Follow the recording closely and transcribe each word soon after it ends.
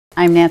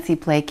I'm Nancy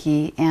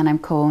Blakey, and I'm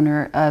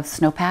co-owner of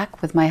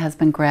Snopac with my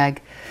husband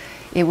Greg.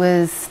 It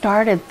was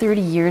started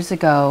 30 years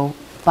ago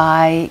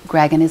by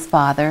Greg and his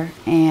father,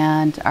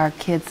 and our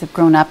kids have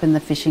grown up in the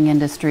fishing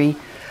industry.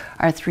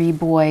 Our three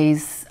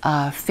boys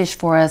fish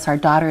for us. Our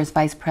daughter is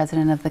vice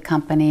president of the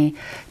company.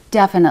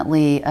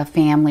 Definitely a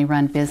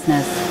family-run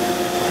business.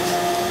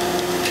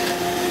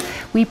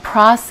 We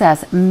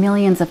process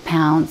millions of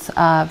pounds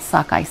of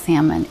sockeye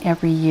salmon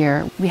every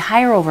year. We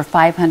hire over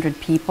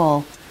 500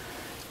 people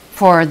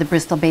for the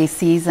Bristol Bay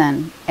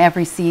season,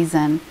 every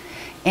season.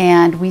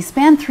 And we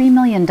spend $3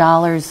 million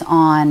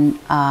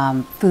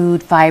on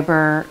food,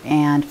 fiber,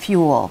 and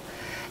fuel.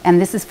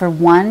 And this is for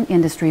one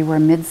industry. We're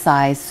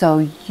mid-size, so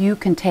you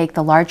can take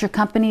the larger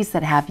companies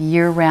that have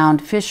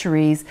year-round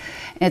fisheries.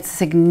 It's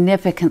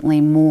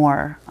significantly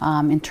more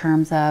in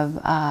terms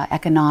of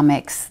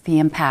economics, the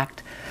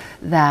impact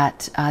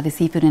that the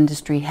seafood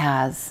industry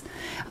has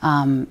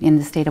in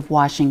the state of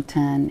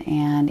Washington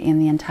and in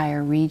the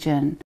entire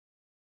region.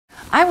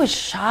 I was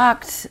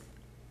shocked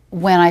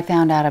when I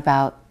found out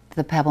about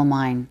the Pebble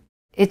mine.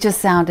 It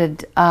just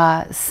sounded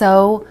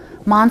so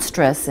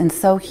monstrous and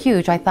so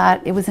huge. I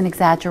thought it was an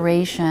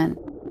exaggeration.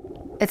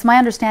 It's my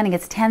understanding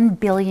it's 10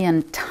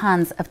 billion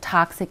tons of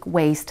toxic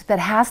waste that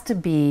has to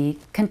be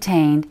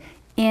contained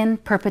in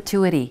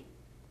perpetuity,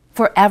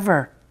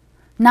 forever.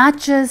 Not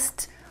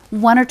just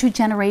 1 or 2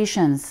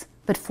 generations,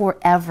 but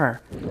forever.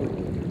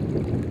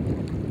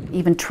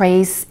 Even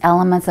trace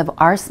elements of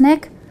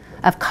arsenic,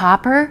 of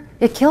copper,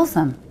 it kills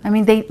them. I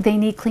mean, they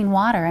need clean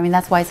water. I mean,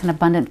 that's why it's an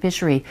abundant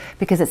fishery,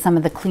 because it's some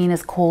of the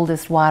cleanest,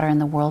 coldest water in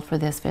the world for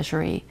this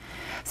fishery.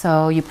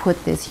 So you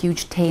put this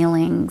huge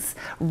tailings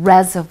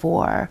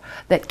reservoir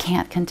that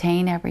can't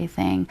contain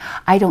everything.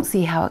 I don't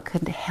see how it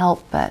could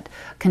help but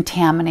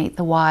contaminate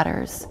the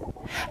waters.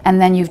 And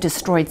then you've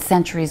destroyed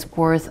centuries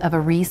worth of a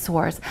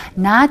resource,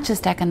 not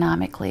just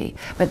economically,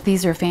 but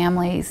these are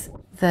families,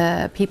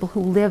 the people who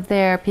live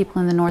there, people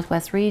in the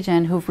Northwest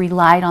region who've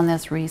relied on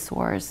this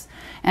resource,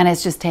 and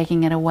it's just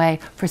taking it away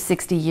for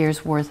 60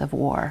 years worth of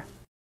war.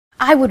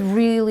 I would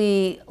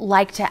really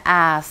like to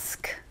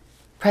ask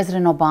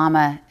President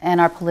Obama and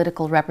our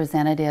political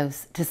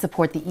representatives to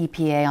support the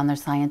EPA on their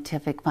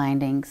scientific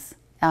findings.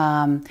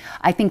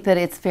 I think that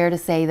it's fair to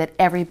say that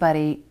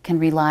everybody can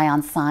rely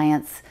on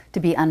science to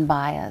be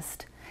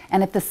unbiased.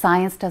 And if the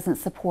science doesn't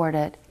support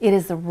it, it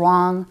is the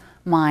wrong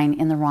mine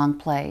in the wrong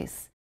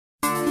place.